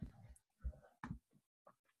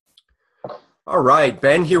All right,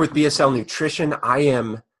 Ben here with BSL Nutrition. I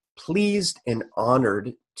am pleased and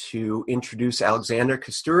honored to introduce Alexandra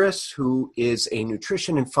Kusturiss, who is a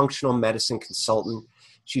nutrition and functional medicine consultant.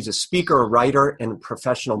 She's a speaker, a writer, and a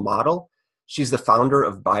professional model. She's the founder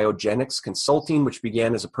of Biogenics Consulting, which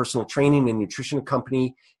began as a personal training and nutrition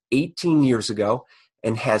company 18 years ago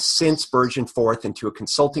and has since burgeoned forth into a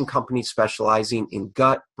consulting company specializing in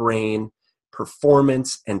gut, brain,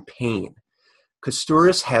 performance, and pain.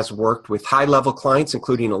 Kusturiss has worked with high-level clients,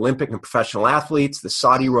 including Olympic and professional athletes, the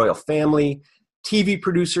Saudi royal family, TV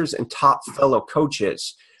producers, and top fellow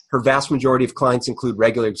coaches. Her vast majority of clients include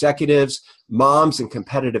regular executives, moms, and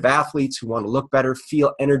competitive athletes who want to look better,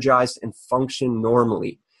 feel energized, and function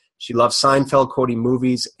normally. She loves Seinfeld, quoting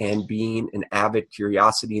movies, and being an avid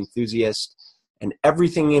curiosity enthusiast. And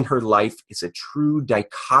everything in her life is a true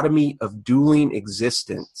dichotomy of dueling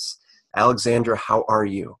existence. Alexandra, how are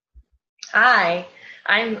you? Hi,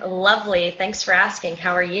 I'm lovely. Thanks for asking.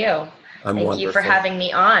 How are you? I'm Thank wonderful. you for having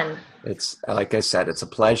me on. It's, like I said, it's a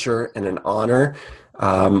pleasure and an honor.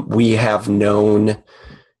 We have known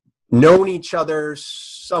each other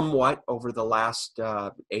somewhat over the last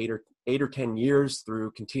 8 or 10 years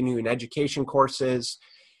through continuing education courses,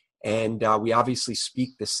 and we obviously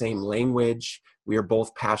speak the same language. We are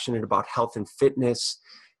both passionate about health and fitness.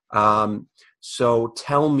 So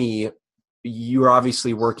tell me, you're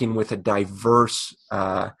obviously working with a diverse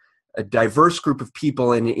group of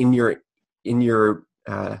people, and in your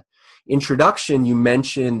introduction, you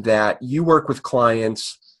mentioned that you work with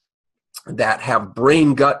clients that have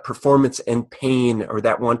brain gut performance and pain, or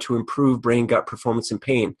that want to improve brain gut performance and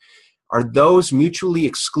pain. Are those mutually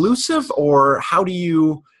exclusive, or how do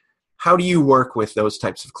you work with those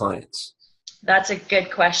types of clients? That's a good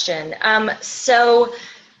question. So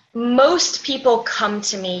most people come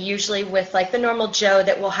to me usually with like the normal Joe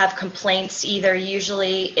that will have complaints.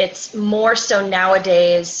 Usually it's more so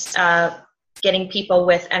nowadays getting people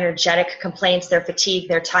with energetic complaints. They're fatigued,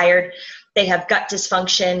 they're tired, they have gut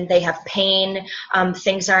dysfunction, they have pain,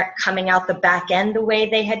 things aren't coming out the back end the way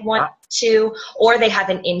they had wanted to, or they have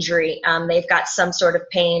an injury. They've got some sort of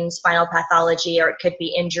pain, spinal pathology, or it could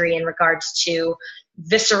be injury in regards to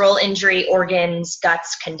visceral injury, organs,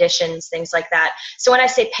 guts, conditions, things like that. So when I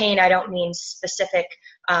say pain, I don't mean specific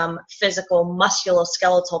physical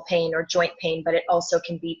musculoskeletal pain or joint pain, but it also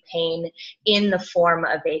can be pain in the form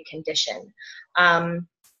of a condition. I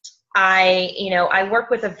work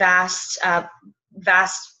with a vast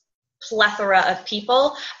plethora of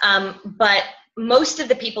people, but most of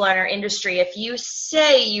the people in our industry, if you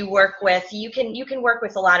say you work with, you can work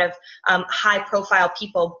with a lot of high profile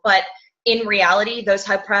people, but in reality, those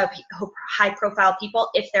high profile people,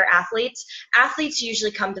 if they're athletes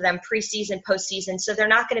usually come to them preseason, postseason, so they're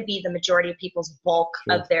not going to be the majority of people's bulk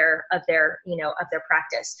of their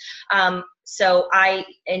practice. So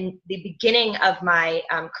in the beginning of my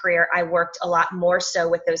career, I worked a lot more so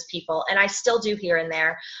with those people, and I still do here and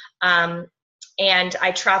there. And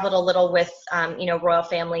I traveled a little with, royal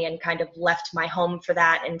family, and kind of left my home for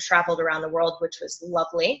that and traveled around the world, which was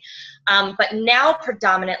lovely. But now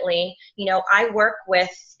predominantly, I work with,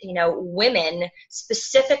 women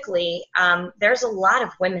specifically. There's a lot of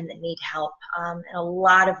women that need help, and a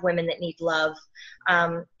lot of women that need love.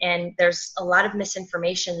 And there's a lot of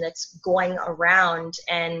misinformation that's going around.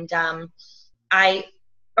 And I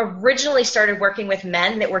originally started working with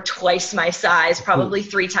men that were twice my size, probably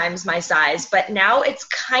 3 times my size, but now it's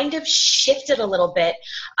kind of shifted a little bit.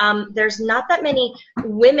 There's not that many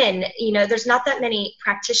women, there's not that many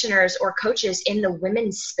practitioners or coaches in the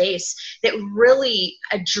women's space that really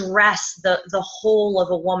address the whole of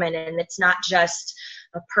a woman. And it's not just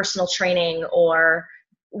a personal training or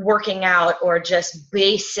working out or just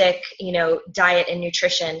basic, diet and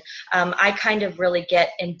nutrition. I kind of really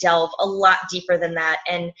get and delve a lot deeper than that.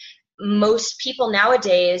 And most people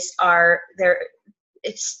nowadays the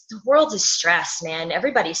world is stressed, man.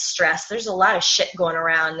 Everybody's stressed. There's a lot of shit going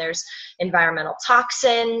around. There's environmental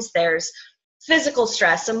toxins, there's physical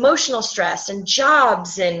stress, emotional stress, and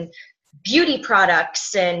jobs, and beauty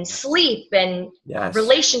products, and sleep, and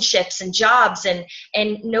relationships, and jobs, and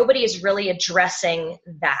nobody is really addressing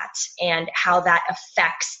that and how that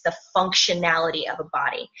affects the functionality of a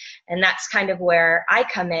body. And that's kind of where I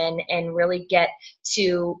come in and really get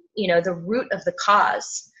to the root of the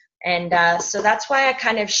cause. And so that's why I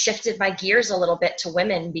kind of shifted my gears a little bit to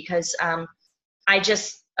women, because a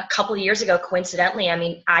couple of years ago, coincidentally,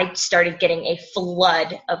 I started getting a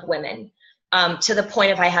flood of women, to the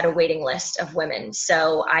point of I had a waiting list of women.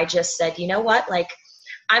 So I just said, you know what,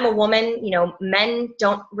 I'm a woman, men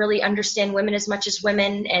don't really understand women as much as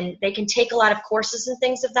women, and they can take a lot of courses and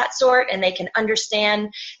things of that sort, and they can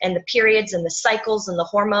understand and the periods and the cycles and the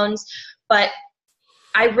hormones. But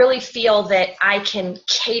I really feel that I can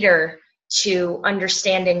cater to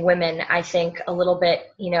understanding women, I think, a little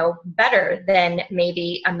bit, better than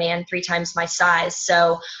maybe a man 3 times my size.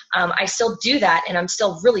 So I still do that, and I'm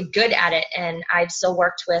still really good at it. And I've still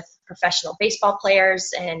worked with professional baseball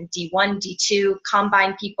players and D1, D2,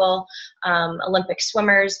 combine people, Olympic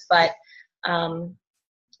swimmers. But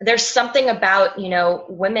there's something about,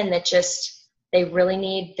 women that just, they really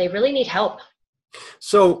need help.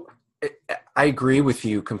 So I agree with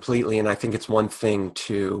you completely. And I think it's one thing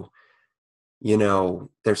to,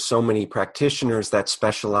 there's so many practitioners that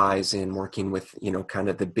specialize in working with, kind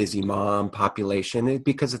of the busy mom population,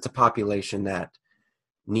 because it's a population that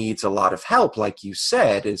needs a lot of help. Like you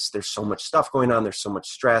said, there's so much stuff going on. There's so much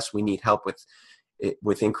stress. We need help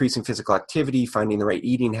with increasing physical activity, finding the right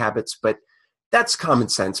eating habits, but that's common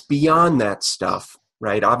sense. Beyond that stuff,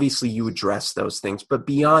 right? Obviously you address those things, but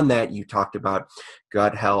beyond that, you talked about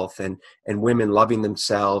gut health and women loving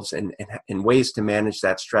themselves and ways to manage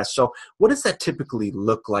that stress. So what does that typically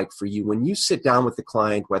look like for you when you sit down with the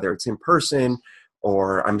client, whether it's in person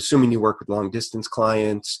or I'm assuming you work with long distance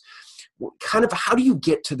clients? Kind of how do you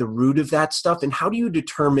get to the root of that stuff, and how do you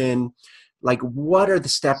determine what are the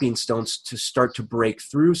stepping stones to start to break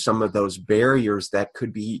through some of those barriers that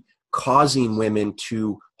could be causing women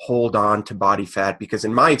to hold on to body fat? Because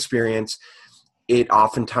in my experience, it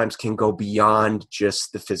oftentimes can go beyond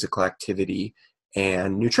just the physical activity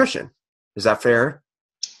and nutrition. Is that fair?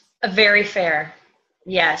 Very fair.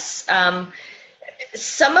 Yes.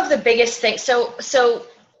 Some of the biggest things. So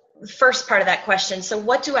first part of that question. So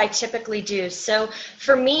what do I typically do? So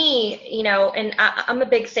for me, and I'm a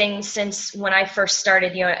big thing since when I first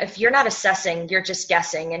started, if you're not assessing, you're just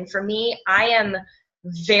guessing. And for me, I am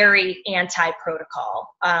very anti-protocol.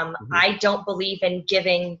 I don't believe in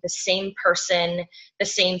giving the same person the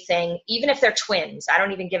same thing, even if they're twins. I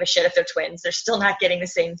don't even give a shit if they're twins. They're still not getting the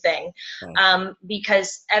same thing,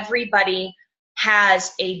 because everybody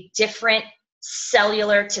has a different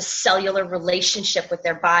cellular to cellular relationship with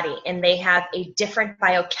their body, and they have a different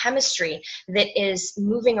biochemistry that is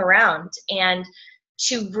moving around. And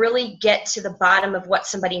to really get to the bottom of what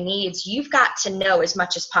somebody needs, you've got to know as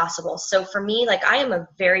much as possible. So for me, I am a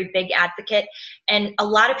very big advocate, and a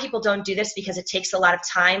lot of people don't do this because it takes a lot of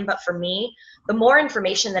time. But for me, the more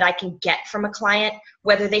information that I can get from a client,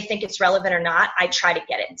 whether they think it's relevant or not, I try to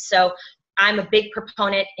get it. So I'm a big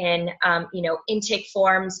proponent in, intake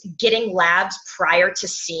forms, getting labs prior to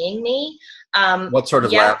seeing me. What sort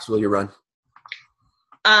of labs will you run?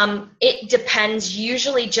 It depends.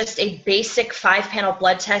 Usually just a basic 5-panel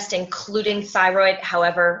blood test, including thyroid.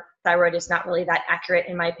 However, thyroid is not really that accurate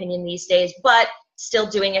in my opinion these days, but still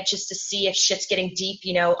doing it just to see if shit's getting deep,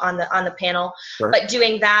 on the panel. Sure. But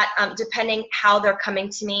doing that, depending how they're coming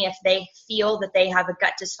to me, if they feel that they have a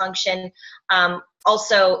gut dysfunction,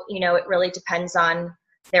 also, it really depends on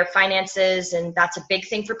their finances, and that's a big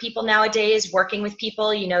thing for people nowadays, working with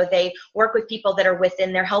people. They work with people that are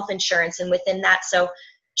within their health insurance and within that. So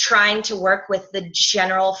trying to work with the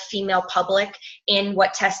general female public in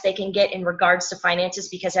what tests they can get in regards to finances,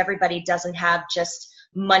 because everybody doesn't have just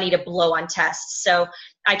money to blow on tests. So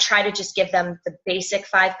I try to just give them the basic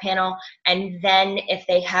 5-panel. And then if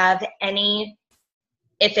they have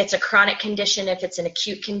if it's a chronic condition, if it's an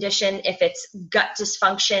acute condition, if it's gut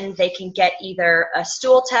dysfunction, they can get either a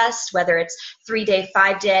stool test, whether it's 3-day,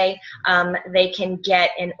 5-day. They can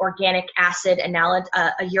get an organic acid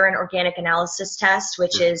a urine organic analysis test,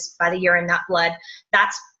 which is by the urine, not blood.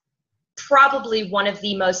 That's probably one of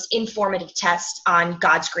the most informative tests on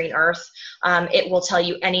God's green earth. It will tell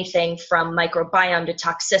you anything from microbiome to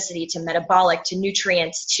toxicity to metabolic to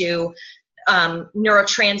nutrients to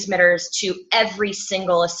neurotransmitters to every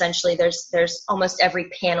single, essentially there's almost every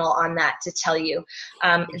panel on that to tell you.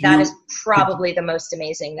 That is probably the most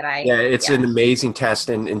amazing that it's an amazing test.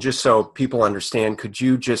 And just so people understand, could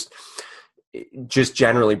you just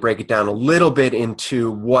generally break it down a little bit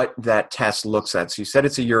into what that test looks at? So you said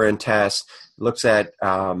it's a urine test, looks at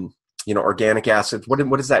organic acids. What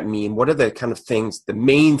does that mean? What are the kind of things, the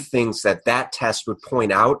main things that test would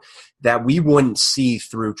point out that we wouldn't see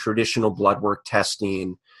through traditional blood work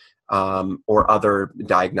testing or other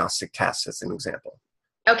diagnostic tests, as an example?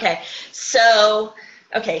 Okay,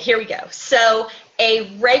 here we go. So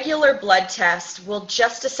A regular blood test will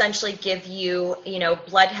just essentially give you,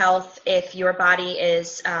 blood health if your body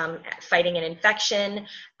is fighting an infection,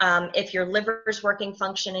 if your liver is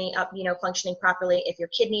functioning properly, if your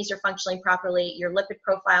kidneys are functioning properly, your lipid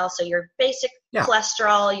profile, so your basic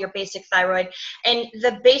cholesterol, your basic thyroid, and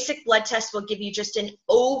the basic blood test will give you just an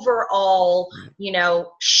overall,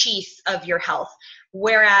 sheath of your health.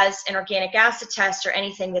 Whereas an organic acid test or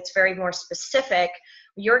anything that's very more specific,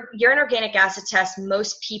 your organic acid test,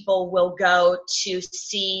 most people will go to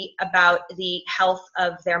see about the health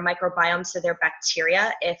of their microbiome, so their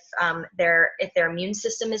bacteria, if their immune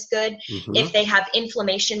system is good, if they have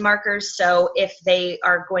inflammation markers, so if they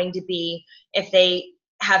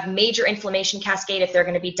have major inflammation cascade, if they're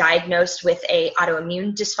going to be diagnosed with a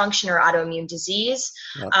autoimmune dysfunction or autoimmune disease,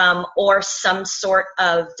 or some sort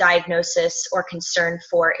of diagnosis or concern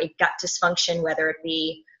for a gut dysfunction, whether it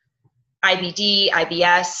be IBD,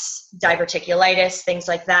 IBS, diverticulitis, things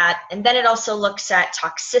like that. And then it also looks at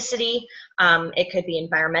toxicity. It could be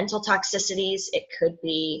environmental toxicities. It could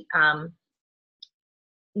be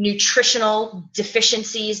nutritional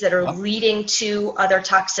deficiencies that are leading to other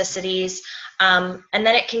toxicities. And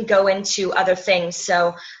then it can go into other things.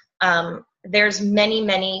 So there's many,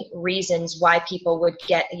 many reasons why people would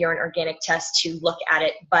get a urine organic test to look at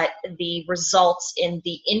it, but the results in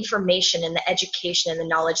the information and the education and the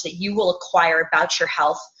knowledge that you will acquire about your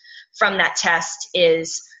health from that test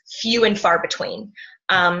is few and far between.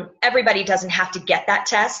 Everybody doesn't have to get that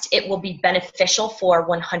test. It will be beneficial for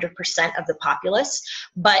 100% of the populace,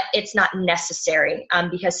 but it's not necessary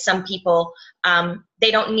because some people,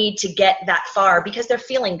 they don't need to get that far because they're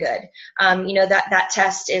feeling good. That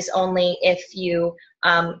test is only if you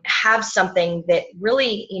have something that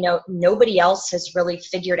really, nobody else has really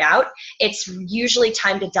figured out. It's usually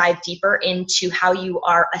time to dive deeper into how you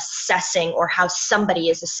are assessing or how somebody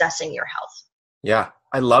is assessing your health. Yeah,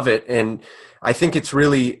 I love it. And I think it's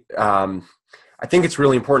really,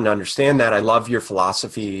 important to understand that. I love your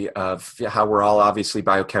philosophy of how we're all obviously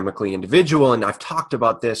biochemically individual. And I've talked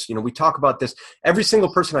about this, we talk about this, every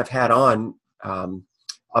single person I've had on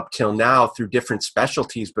up till now through different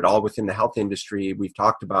specialties, but all within the health industry, we've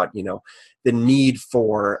talked about, the need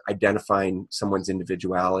for identifying someone's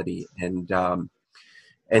individuality. And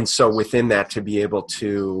so within that, to be able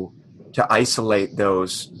to isolate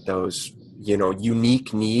those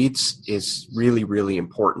unique needs is really, really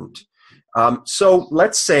important. So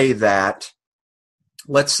let's say that,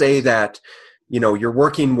 you're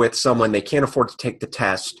working with someone, they can't afford to take the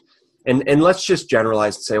test. And let's just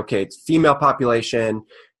generalize and say, okay, it's female population.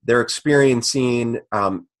 They're experiencing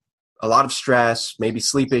a lot of stress, maybe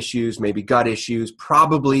sleep issues, maybe gut issues,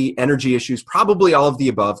 probably energy issues, probably all of the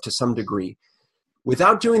above to some degree.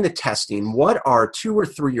 Without doing the testing, what are 2 or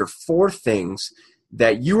 3 or 4 things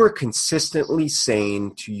that you are consistently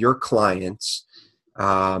saying to your clients,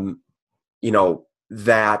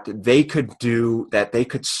 that they could do, that they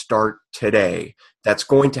could start today, that's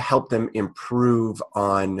going to help them improve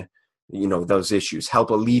on, those issues, help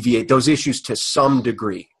alleviate those issues to some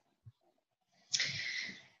degree?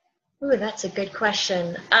 Ooh, that's a good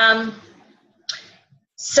question.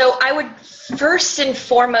 So I would first and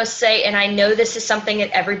foremost say, and I know this is something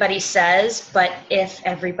that everybody says, but if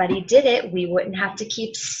everybody did it, we wouldn't have to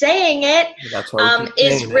keep saying it. That's why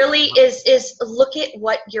is look at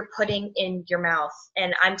what you're putting in your mouth.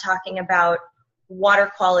 And I'm talking about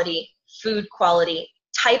water quality, food quality,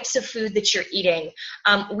 types of food that you're eating.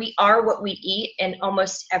 We are what we eat, and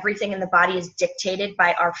almost everything in the body is dictated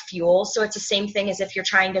by our fuel. So it's the same thing as if you're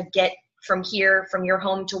trying to get from your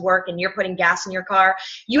home to work and you're putting gas in your car.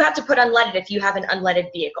 You have to put unleaded if you have an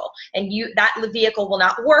unleaded vehicle, and that vehicle will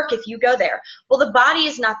not work if you go there. Well, the body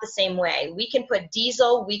is not the same way. We can put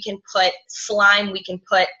diesel, we can put slime,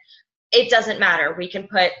 it doesn't matter. We can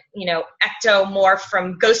put, ectomorph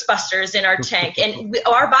from Ghostbusters in our tank, and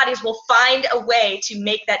our bodies will find a way to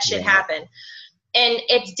make that shit happen. And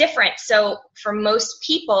it's different. So for most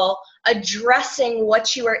people, addressing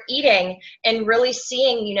what you are eating and really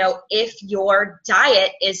seeing, if your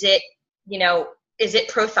diet, is it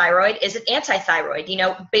prothyroid? Is it antithyroid?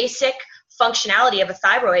 Basic functionality of a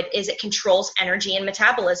thyroid is it controls energy and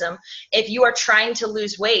metabolism. If you are trying to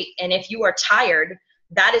lose weight and if you are tired,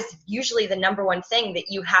 that is usually the number one thing that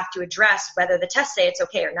you have to address, whether the tests say it's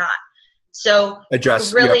okay or not. So you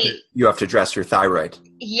have to address your thyroid.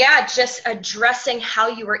 Yeah, just addressing how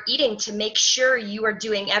you are eating to make sure you are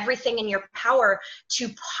doing everything in your power to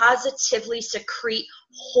positively secrete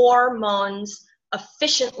hormones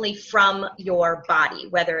efficiently from your body,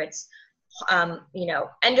 whether it's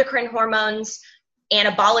endocrine hormones,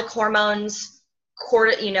 anabolic hormones,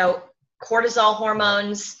 cortisol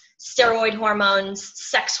hormones, steroid hormones,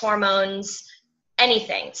 sex hormones,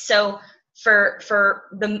 anything. So for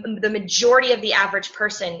the majority of the average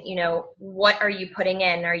person, you know, what are you putting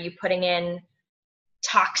in? Are you putting in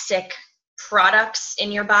toxic products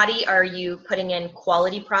in your body? Are you putting in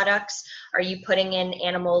quality products? Are you putting in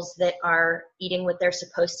animals that are eating what they're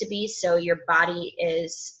supposed to be, so your body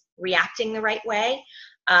is reacting the right way?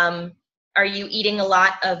 Are you eating a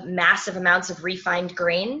lot of massive amounts of refined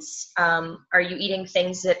grains? Are you eating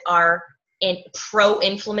things that are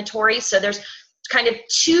pro-inflammatory? So there's kind of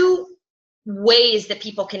two ways that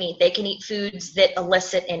people can eat. They can eat foods that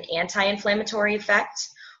elicit an anti-inflammatory effect,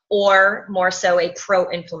 or more so a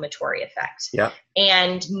pro-inflammatory effect. Yeah.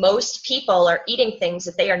 And most people are eating things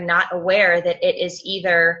that they are not aware that it is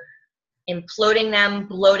either imploding them,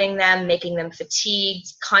 bloating them, making them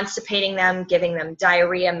fatigued, constipating them, giving them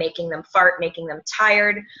diarrhea, making them fart, making them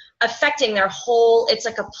tired, affecting their whole, it's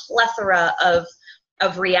like a plethora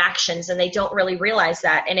of reactions, and they don't really realize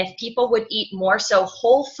that. And if people would eat more so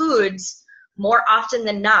whole foods more often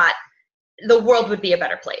than not, the world would be a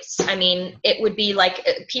better place. I mean, it would be like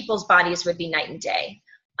people's bodies would be night and day.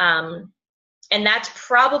 And that's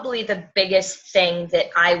probably the biggest thing that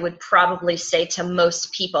I would probably say to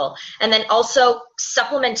most people. And then also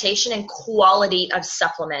supplementation and quality of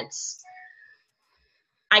supplements.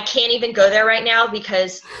 I can't even go there right now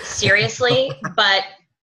because seriously, but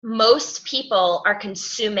most people are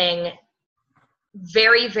consuming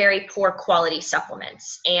very, very poor quality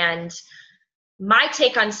supplements. And my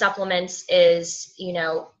take on supplements is, you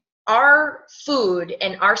know, our food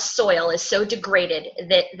and our soil is so degraded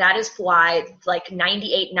that is why like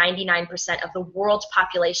 98-99% of the world's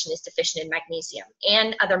population is deficient in magnesium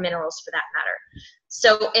and other minerals for that matter.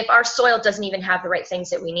 So if our soil doesn't even have the right things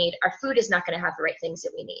that we need, our food is not going to have the right things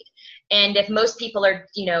that we need. And if most people are,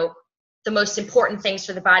 you know, the most important things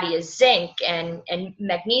for the body is zinc and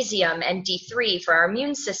magnesium and D3 for our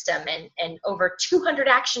immune system and over 200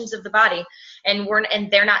 actions of the body, and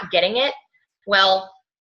they're not getting it, well,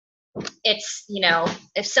 it's, you know,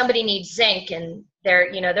 if somebody needs zinc and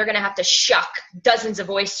they're going to have to shuck dozens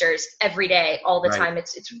of oysters every day all the time,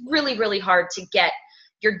 it's really, really hard to get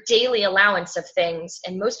your daily allowance of things.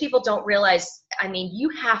 And most people don't realize, I mean, you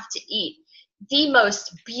have to eat the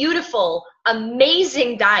most beautiful,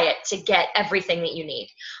 amazing diet to get everything that you need.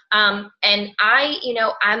 And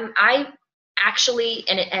I actually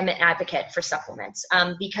am an advocate for supplements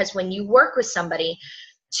because when you work with somebody,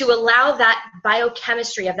 to allow that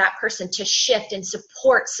biochemistry of that person to shift and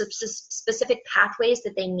support specific pathways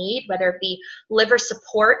that they need, whether it be liver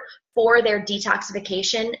support for their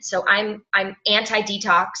detoxification. So I'm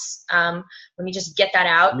anti-detox. Let me just get that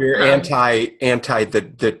out. You're anti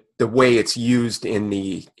the way it's used in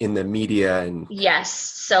the media and yes.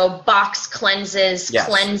 So box cleanses,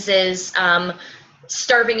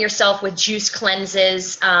 starving yourself with juice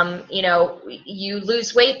cleanses. You know, you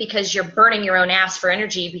lose weight because you're burning your own ass for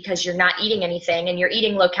energy because you're not eating anything and you're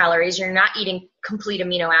eating low calories. You're not eating complete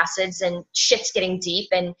amino acids and shit's getting deep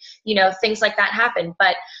and, you know, things like that happen.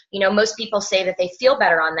 But, you know, most people say that they feel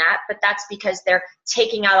better on that, but that's because they're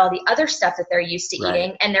taking out all the other stuff that they're used to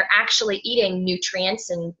eating, and they're actually eating nutrients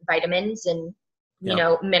and vitamins and, you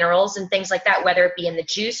know, minerals and things like that, whether it be in the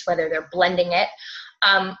juice, whether they're blending it.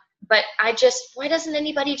 But why doesn't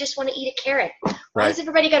anybody just want to eat a carrot? Why does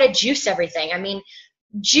everybody got to juice everything? I mean,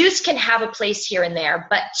 juice can have a place here and there,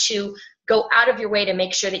 but to go out of your way to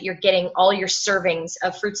make sure that you're getting all your servings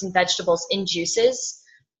of fruits and vegetables in juices,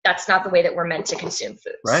 that's not the way that we're meant to consume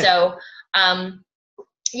food. Right. So,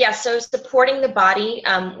 so supporting the body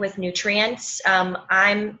with nutrients,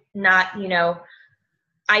 I'm not, you know,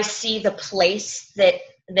 I see the place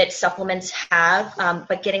that supplements have,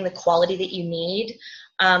 but getting the quality that you need.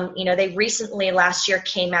 You know, they recently last year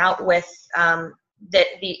came out with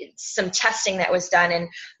some testing that was done, and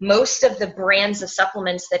most of the brands of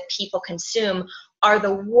supplements that people consume are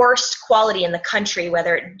the worst quality in the country.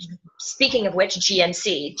 Speaking of which,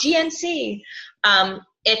 GNC,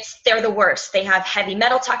 they're the worst. They have heavy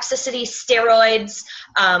metal toxicity, steroids,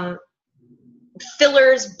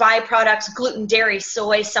 fillers, byproducts, gluten, dairy,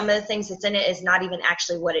 soy. Some of the things that's in it is not even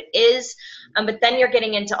actually what it is. But then you're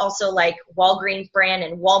getting into also like Walgreens brand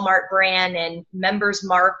and Walmart brand and Members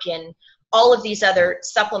Mark and all of these other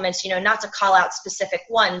supplements, you know, not to call out specific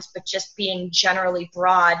ones, but just being generally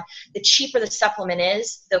broad. The cheaper the supplement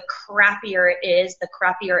is, the crappier it is, the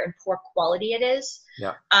crappier and poor quality it is.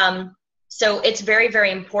 Yeah. So it's very, very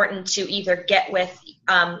important to either get with,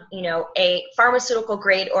 you know, a pharmaceutical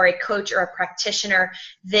grade or a coach or a practitioner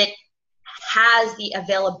that has the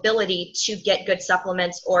availability to get good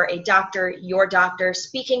supplements, or a doctor, your doctor,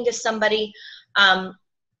 speaking to somebody.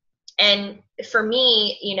 And for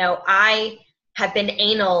me, I have been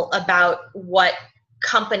anal about what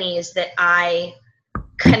companies that I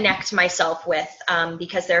connect myself with,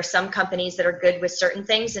 because there are some companies that are good with certain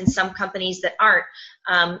things and some companies that aren't.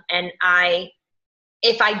 And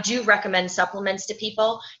if I do recommend supplements to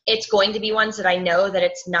people, it's going to be ones that I know that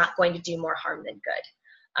it's not going to do more harm than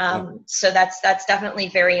good. So that's definitely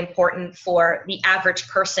very important for the average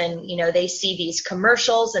person. They see these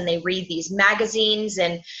commercials and they read these magazines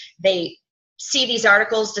and they see these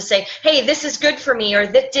articles to say, hey, this is good for me, or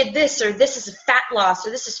that did this, or this is fat loss,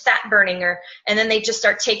 or this is fat burning, and then they just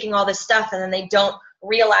start taking all this stuff and then they don't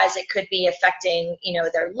realize it could be affecting,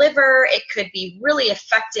 their liver. It could be really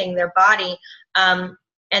affecting their body. And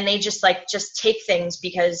they just take things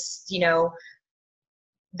because,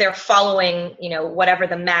 they're following, whatever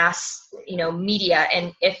the mass, media.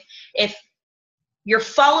 And if you're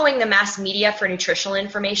following the mass media for nutritional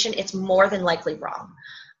information, it's more than likely wrong.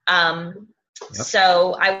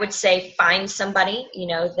 So I would say find somebody,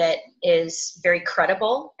 that is very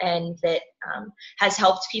credible and that has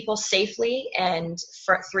helped people safely and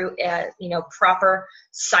through, proper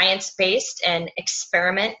science-based and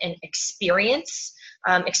experiment and experience.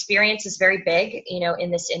 Experience is very big,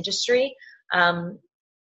 in this industry.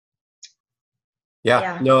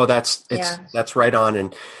 No, that's right on.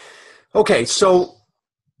 And okay, so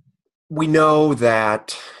we know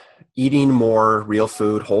that eating more real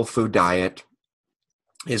food, whole food diet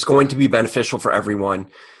is going to be beneficial for everyone.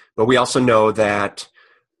 But we also know that,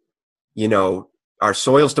 our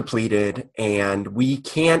soil's depleted and we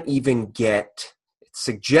can't even get, it's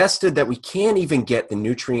suggested that we can't even get the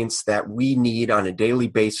nutrients that we need on a daily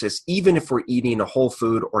basis, even if we're eating a whole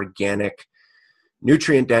food, organic,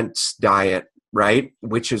 nutrient-dense diet, right?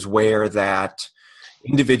 Which is where that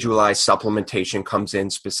individualized supplementation comes in,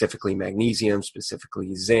 specifically magnesium,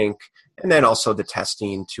 specifically zinc, and then also the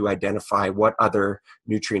testing to identify what other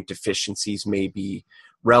nutrient deficiencies may be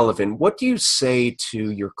relevant. What do you say to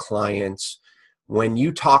your clients when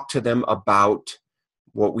you talk to them about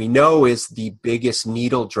what we know is the biggest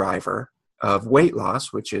needle driver of weight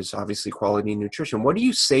loss, which is obviously quality nutrition? What do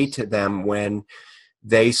you say to them when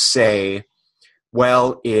they say,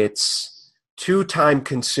 well, it's too time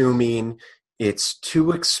consuming, it's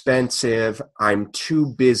too expensive, I'm too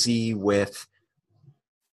busy with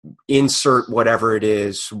insert whatever it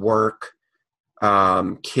is, work,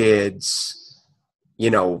 kids,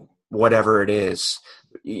 whatever it is?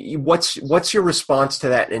 What's your response to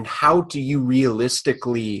that, and how do you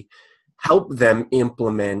realistically help them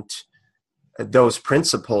implement those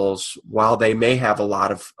principles while they may have a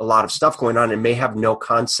lot of stuff going on and may have no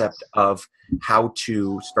concept of how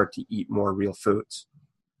to start to eat more real foods?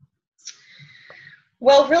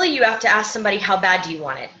 Well, really, you have to ask somebody, how bad do you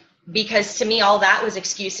want it? Because to me, all that was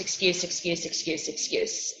excuse.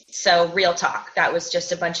 So real talk, that was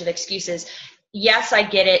just a bunch of excuses. Yes, I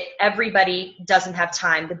get it. Everybody doesn't have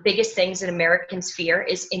time. The biggest things that Americans fear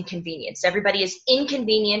is inconvenience. Everybody is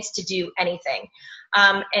inconvenienced to do anything.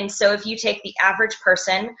 And so if you take the average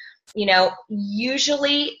person,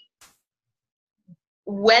 usually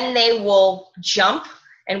when they will jump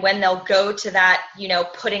and when they'll go to that,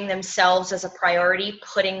 putting themselves as a priority,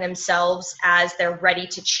 putting themselves as they're ready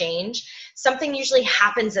to change, something usually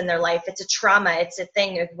happens in their life. It's a trauma. It's a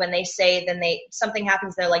thing. When they say, something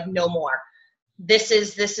happens, they're like, no more. This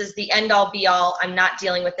is the end all be all. I'm not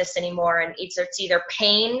dealing with this anymore. And it's either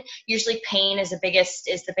pain. Usually pain is the biggest,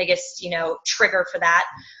 trigger for that.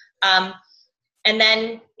 And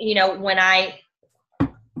then, when I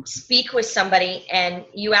speak with somebody and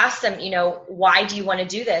you ask them, why do you want to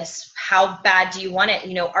do this? How bad do you want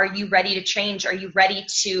it? Are you ready to change? Are you ready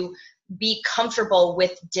to be comfortable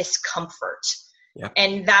with discomfort? Yeah.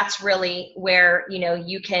 And that's really where,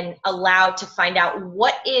 you can allow to find out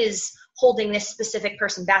what is holding this specific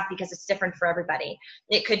person back, because it's different for everybody.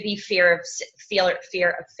 It could be fear of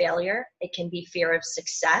failure. It can be fear of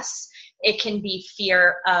success. It can be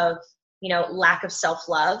fear of, lack of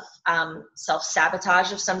self-love,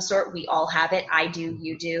 self-sabotage of some sort. We all have it. I do,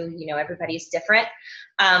 you do, everybody's different.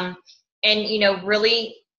 And,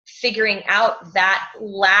 really figuring out that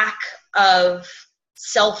lack of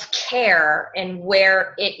self-care and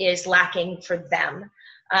where it is lacking for them.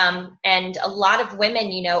 And a lot of women,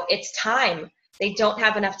 it's time. They don't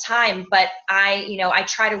have enough time, but I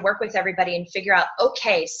try to work with everybody and figure out,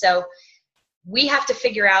 okay, so we have to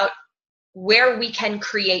figure out where we can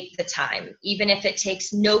create the time, even if it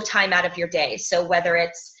takes no time out of your day. So whether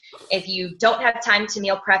it's, if you don't have time to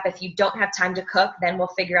meal prep, if you don't have time to cook, then we'll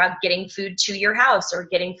figure out getting food to your house or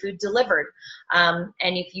getting food delivered. And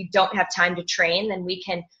if you don't have time to train, then we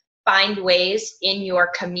can find ways in your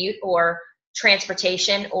commute or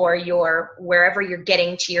transportation or wherever you're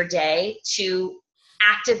getting to your day to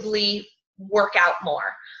actively work out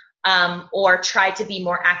more, or try to be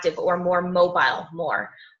more active or more mobile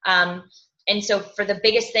more. And so for the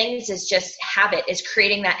biggest things is just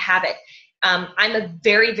creating that habit. I'm a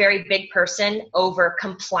very, very big person over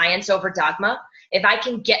compliance over dogma. If I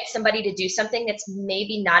can get somebody to do something that's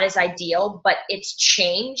maybe not as ideal, but it's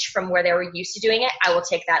change from where they were used to doing it, I will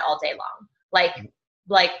take that all day long.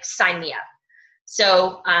 Like sign me up.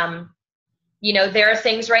 So, there are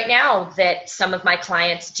things right now that some of my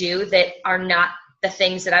clients do that are not the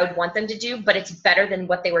things that I would want them to do, but it's better than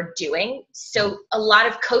what they were doing. So a lot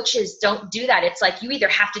of coaches don't do that. It's like, you either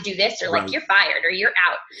have to do this or like you're fired or you're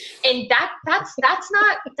out. And that's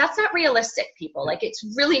not realistic, people. Like, it's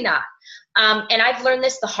really not. And I've learned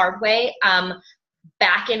this the hard way.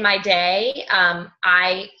 Back in my day,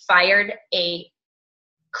 I fired a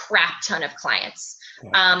crap ton of clients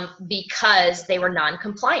because they were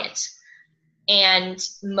non-compliant. And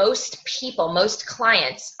most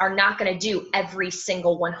clients are not going to do every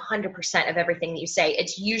single 100% of everything that you say.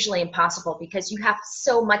 It's usually impossible because you have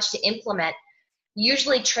so much to implement.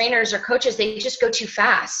 Usually trainers or coaches, they just go too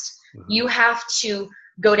fast. Mm-hmm. You have to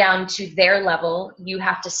go down to their level. You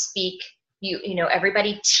have to speak.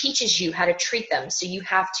 Everybody teaches you how to treat them. So you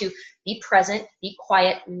have to be present, be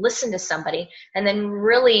quiet, listen to somebody, and then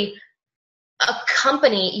really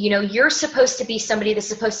accompany. You're supposed to be somebody that's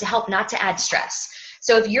supposed to help, not to add stress.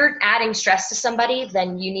 So if you're adding stress to somebody,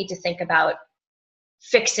 then you need to think about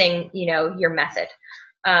fixing, your method.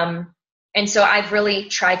 And so I've really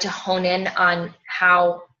tried to hone in on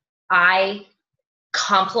how I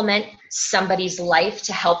complement somebody's life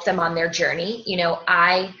to help them on their journey.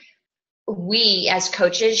 We as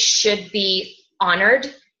coaches should be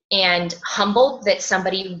honored and humbled that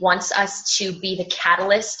somebody wants us to be the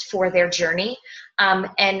catalyst for their journey.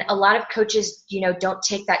 And a lot of coaches, don't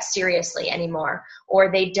take that seriously anymore,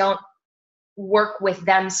 or they don't work with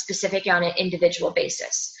them specifically on an individual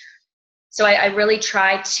basis. So I really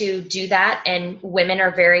try to do that. And women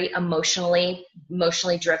are very emotionally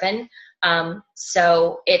driven.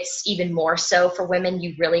 So it's even more so for women.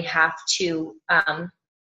 You really have to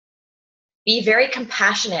be very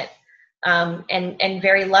compassionate and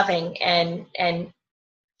very loving, and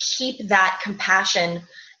keep that compassion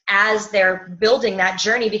as they're building that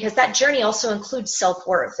journey, because that journey also includes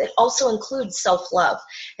self-worth. It also includes self-love.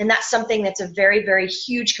 And that's something that's a very, very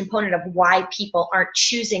huge component of why people aren't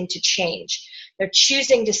choosing to change. They're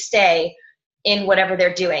choosing to stay in whatever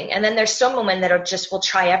they're doing. And then there's some women that will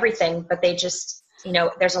try everything, but they just,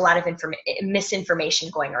 there's a lot of misinformation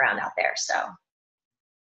going around out there. So.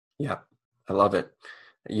 Yeah, I love it.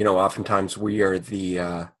 Oftentimes we are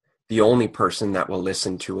the only person that will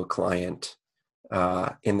listen to a client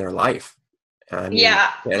in their life. I mean,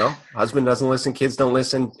 husband doesn't listen, kids don't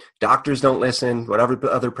listen, doctors don't listen, whatever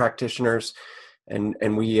other practitioners.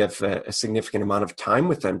 And we have a significant amount of time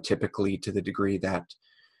with them, typically, to the degree that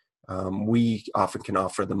we often can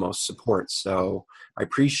offer the most support. So I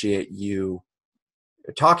appreciate you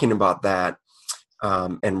talking about that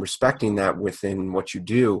and respecting that within what you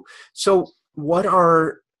do. So what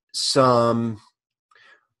are a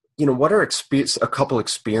couple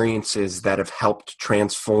experiences that have helped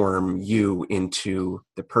transform you into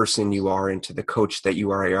the person you are, into the coach that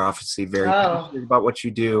you are? You're obviously very passionate about what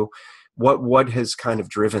you do. What has kind of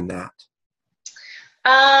driven that?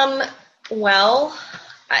 Well,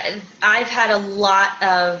 I've had a lot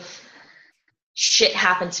of shit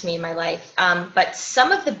happen to me in my life. But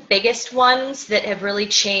some of the biggest ones that have really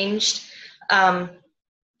changed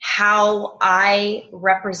how I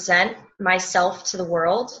represent myself to the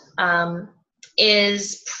world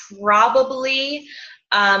is probably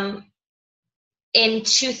in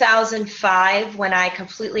 2005, when I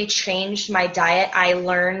completely changed my diet. I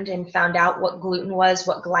learned and found out what gluten was,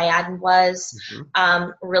 what gliadin was,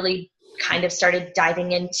 really kind of started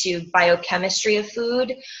diving into biochemistry of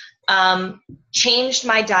food, changed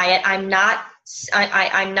my diet. I'm not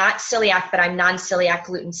celiac, but I'm non-celiac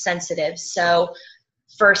gluten sensitive. So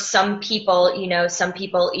for some people,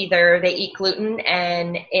 either they eat gluten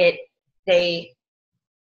and they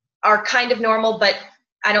are kind of normal, but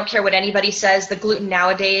I don't care what anybody says. The gluten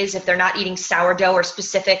nowadays, if they're not eating sourdough or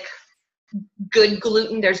specific good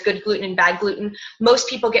gluten, there's good gluten and bad gluten. Most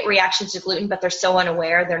people get reactions to gluten, but they're so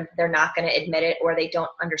unaware, they're not going to admit it, or they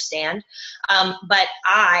don't understand. But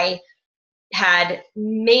I had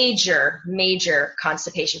major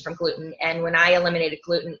constipation from gluten. And when I eliminated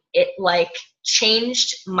gluten, it like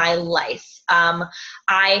changed my life.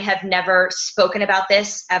 I have never spoken about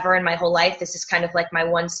this ever in my whole life. This is kind of like my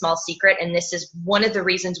one small secret. And this is one of the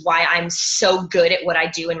reasons why I'm so good at what I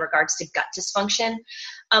do in regards to gut dysfunction.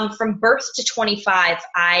 From birth to 25,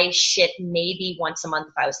 I shit maybe once a month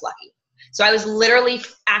if I was lucky. So I was literally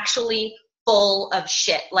actually full of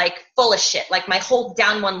shit, like my whole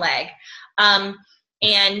down one leg.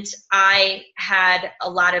 And I had a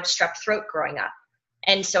lot of strep throat growing up.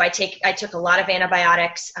 And so I took a lot of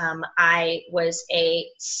antibiotics. I was a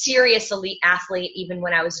serious elite athlete even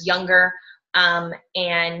when I was younger,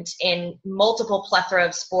 and in multiple plethora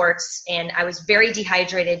of sports. And I was very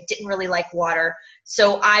dehydrated, didn't really like water.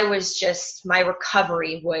 So my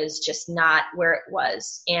recovery was just not where it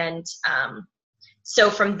was. And so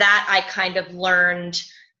from that, I kind of learned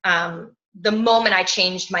the moment I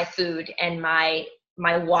changed my food and my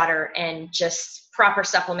water and just proper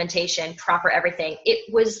supplementation, proper everything,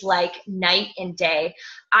 it was like night and day.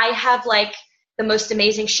 I have like the most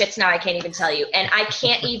amazing shits now I can't even tell you. And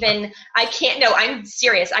no, I'm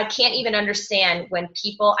serious. I can't even understand when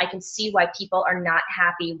I can see why people are not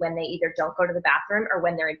happy when they either don't go to the bathroom or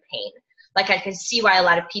when they're in pain. Like I can see why a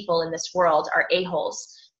lot of people in this world are a-holes,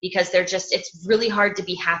 because it's really hard to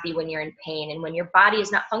be happy when you're in pain and when your body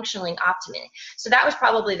is not functioning optimally. So that was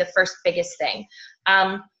probably the first biggest thing.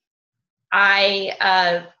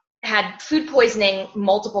 I had food poisoning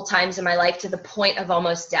multiple times in my life to the point of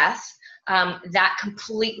almost death. That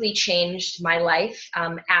completely changed my life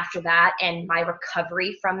after that, and my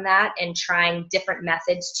recovery from that, and trying different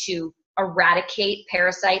methods to eradicate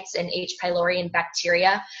parasites and H. pylori and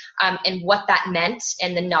bacteria, and what that meant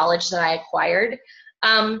and the knowledge that I acquired.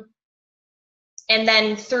 And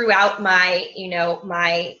then throughout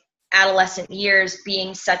my adolescent years,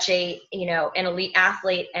 being such an elite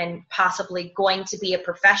athlete and possibly going to be a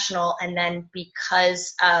professional, and then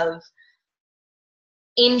because of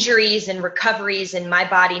injuries and recoveries and my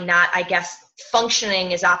body not, I guess,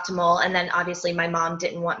 functioning as optimal. And then obviously my mom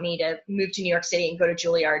didn't want me to move to New York City and go to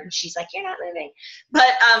Juilliard, and she's like, you're not moving. But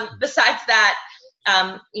besides that,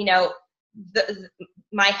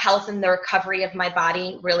 my health and the recovery of my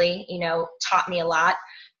body really, taught me a lot.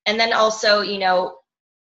 And then also,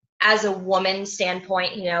 as a woman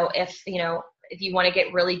standpoint, if you want to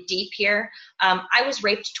get really deep here, I was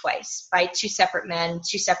raped twice by two separate men,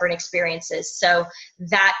 two separate experiences. So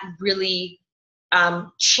that really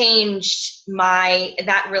that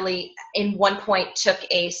really in one point took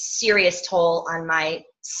a serious toll on my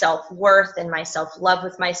self-worth and my self-love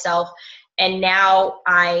with myself. And now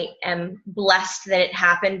I am blessed that it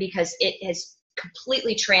happened, because it has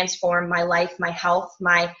completely transformed my life, my health,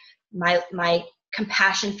 my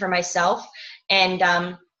compassion for myself. And,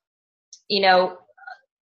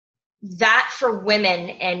 that for women,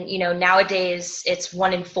 and, nowadays it's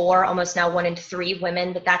 1 in 4, almost now 1 in 3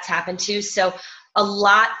 women that's happened to. So a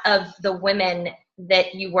lot of the women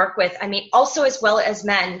that you work with, I mean, also as well as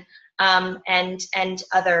men, and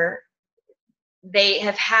other, they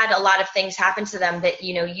have had a lot of things happen to them that,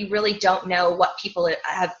 you really don't know what people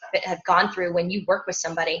have gone through when you work with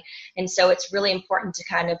somebody. And so it's really important to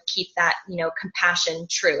kind of keep that, compassion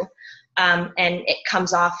true. And it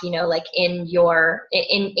comes off, like in your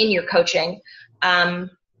coaching.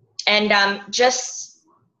 Just,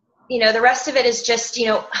 the rest of it is just,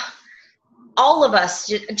 all of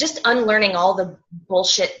us just unlearning all the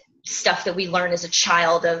bullshit stuff that we learn as a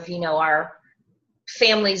child of, our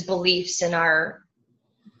family's beliefs and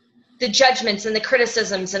the judgments and the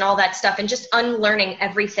criticisms and all that stuff, and just unlearning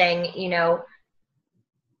everything.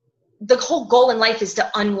 The whole goal in life is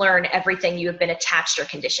to unlearn everything you have been attached or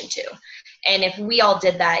conditioned to. And if we all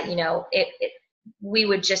did that, we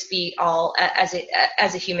would just be all as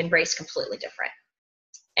a human race completely different.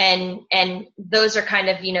 And those are kind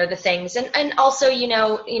of, the things. And also,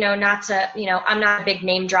 not to, I'm not a big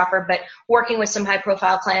name dropper, but working with some high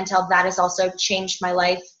profile clientele, that has also changed my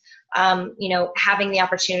life. Having the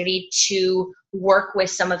opportunity to work with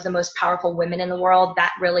some of the most powerful women in the world,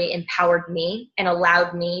 that really empowered me and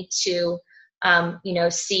allowed me to,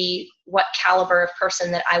 see what caliber of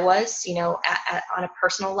person that I was, on a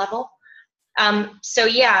personal level. And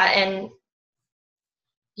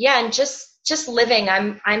just living.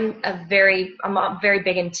 I'm very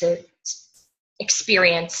big into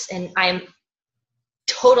experience, and I'm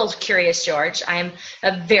total curious George. I'm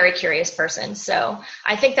a very curious person. So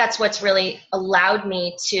I think that's what's really allowed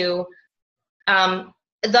me to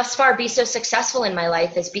thus far be so successful in my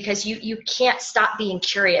life, is because you can't stop being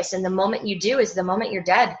curious. And the moment you do is the moment you're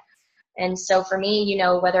dead. And so for me, you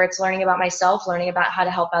know, whether it's learning about myself, learning about how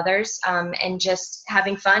to help others, and just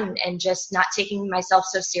having fun and just not taking myself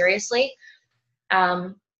so seriously.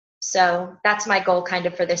 So that's my goal kind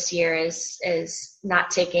of for this year is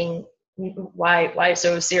not taking why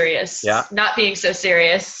so serious, not being so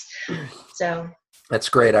serious. So that's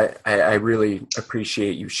great. I really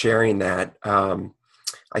appreciate you sharing that.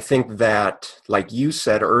 I think that, like you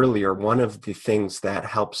said earlier, one of the things that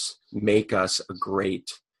helps make us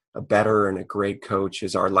a better and a great coach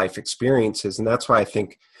is our life experiences. And that's why I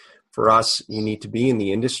think for us, you need to be in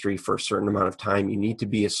the industry for a certain amount of time. You need to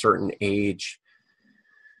be a certain age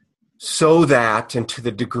so that, and to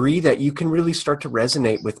the degree that you can really start to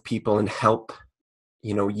resonate with people and help,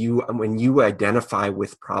 you know, when you identify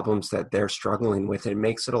with problems that they're struggling with, it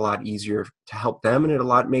makes it a lot easier to help them,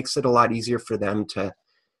 and makes it a lot easier for them to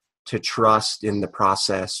trust in the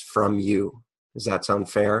process from you. Does that sound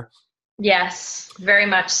fair? Yes, very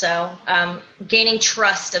much so. Gaining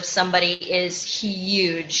trust of somebody is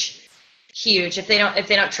huge. If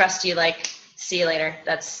they don't trust you, like, see you later.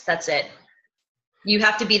 That's it. You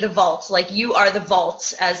have to be the vault. Like, you are the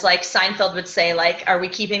vault, as like Seinfeld would say, like, are we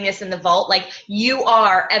keeping this in the vault? Like, you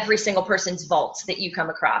are every single person's vault that you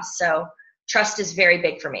come across. So trust is very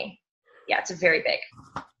big for me. Yeah, it's a very big.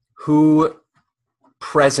 Who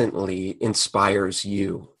presently inspires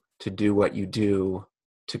you to do what you do,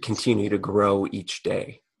 to continue to grow each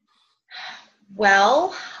day?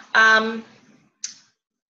 Well,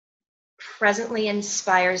 presently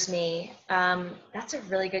inspires me. That's a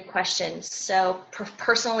really good question. So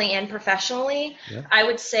personally and professionally, I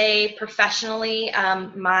would say professionally,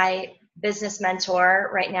 my business mentor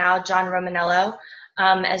right now, John Romanello,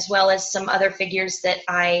 as well as some other figures that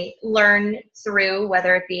I learn through,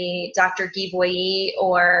 whether it be Dr. Guy Boyer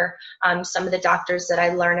or some of the doctors that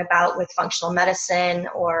I learn about with functional medicine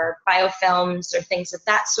or biofilms or things of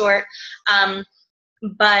that sort.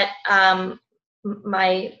 But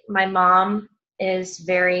my mom is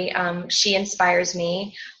very, she inspires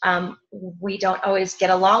me. We don't always get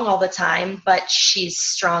along all the time, but she's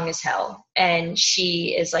strong as hell, and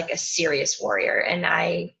she is like a serious warrior.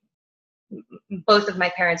 And both of my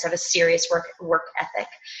parents have a serious work ethic.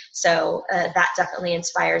 So that definitely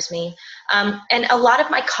inspires me. And a lot of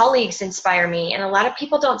my colleagues inspire me. And a lot of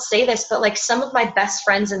people don't say this, but like some of my best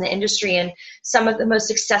friends in the industry and some of the most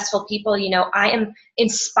successful people, you know, I am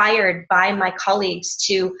inspired by my colleagues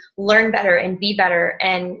to learn better and be better,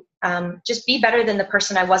 and just be better than the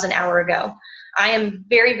person I was an hour ago. I am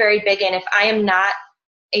very, very big in, if I am not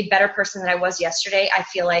a better person than I was yesterday, I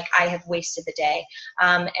feel like I have wasted the day.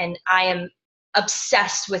 And I am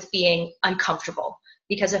obsessed with being uncomfortable,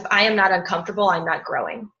 because if I am not uncomfortable, I'm not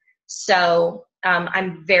growing. So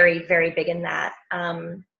I'm very, very big in that.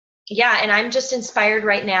 And I'm just inspired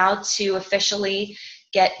right now to officially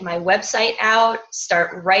get my website out,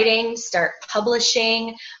 start writing, start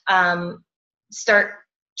publishing, start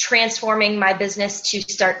transforming my business to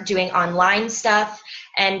start doing online stuff.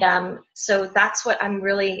 And so that's what I'm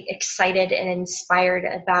really excited and inspired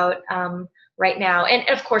about right now. And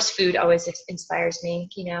of course, food always inspires me,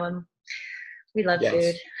 you know, and we love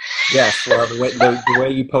food. Yes. Well, the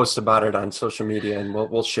way you post about it on social media, and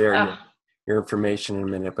we'll share your information in a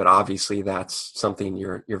minute, but obviously that's something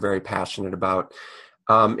you're very passionate about.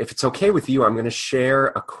 If it's okay with you, I'm going to share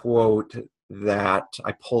a quote that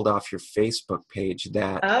I pulled off your Facebook page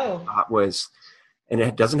that was, and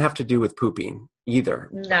it doesn't have to do with pooping either.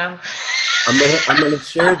 No. I'm gonna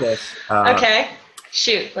share this. Okay.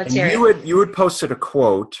 Shoot. Let's hear it. You had posted a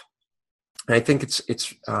quote, and I think it's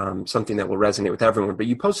something that will resonate with everyone. But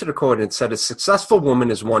you posted a quote, and it said, "A successful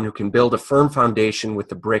woman is one who can build a firm foundation with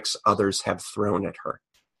the bricks others have thrown at her."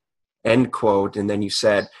 End quote. And then you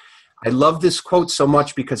said, "I love this quote so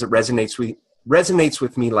much because it resonates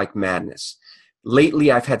with me like madness.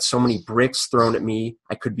 Lately, I've had so many bricks thrown at me.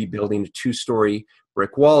 I could be building a 2-story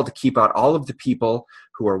brick wall to keep out all of the people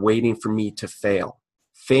who are waiting for me to fail.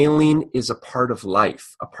 Failing is a part of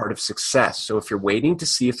life, a part of success. So if you're waiting to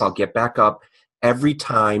see if I'll get back up every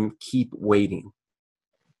time, keep waiting.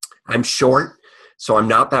 I'm short, so I'm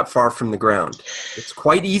not that far from the ground. It's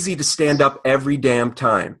quite easy to stand up every damn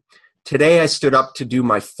time. Today, I stood up to do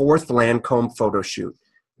my 4th Lancome photo shoot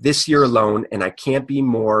this year alone, and I can't be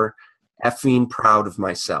more effing proud of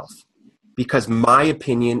myself, because my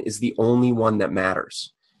opinion is the only one that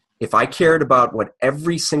matters. If I cared about what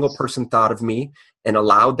every single person thought of me and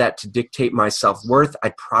allowed that to dictate my self-worth,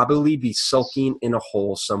 I'd probably be sulking in a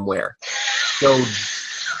hole somewhere. So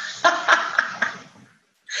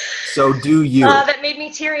do you." Oh, that made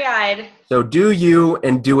me teary-eyed. So do you,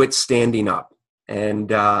 and do it standing up.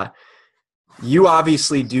 And You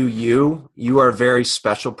obviously do you. You are a very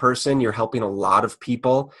special person. You're helping a lot of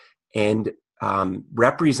people and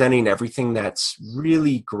representing everything that's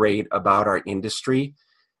really great about our industry.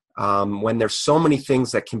 When there's so many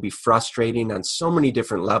things that can be frustrating on so many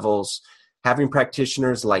different levels, having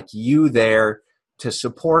practitioners like you there to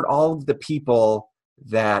support all of the people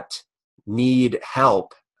that need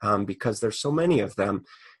help, because there's so many of them,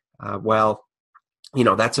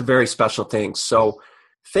 that's a very special thing. So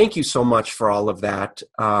thank you so much for all of that.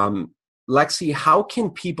 Lexi, how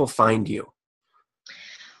can people find you?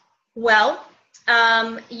 Well,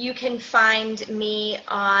 you can find me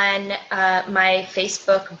on my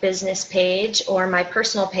Facebook business page or my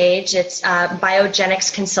personal page. It's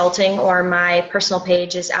Biogenics Consulting, or my personal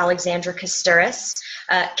page is Alexandra Kusturiss,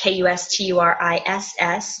 Kusturiss.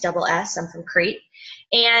 I'm from Crete.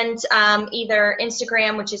 And either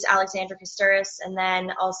Instagram, which is Alexandra Kusturiss, and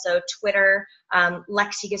then also Twitter,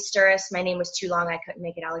 Lexi Kusturiss. My name was too long. I couldn't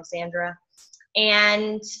make it Alexandra.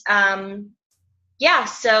 And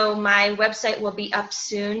so my website will be up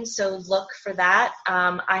soon, so look for that.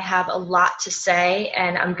 I have a lot to say,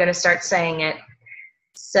 and I'm going to start saying it.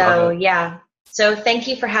 So, So thank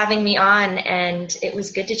you for having me on, and it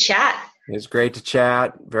was good to chat. It's great to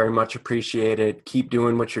chat. Very much appreciated. Keep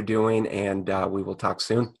doing what you're doing, and we will talk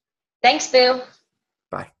soon. Thanks, Boo.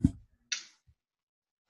 Bye.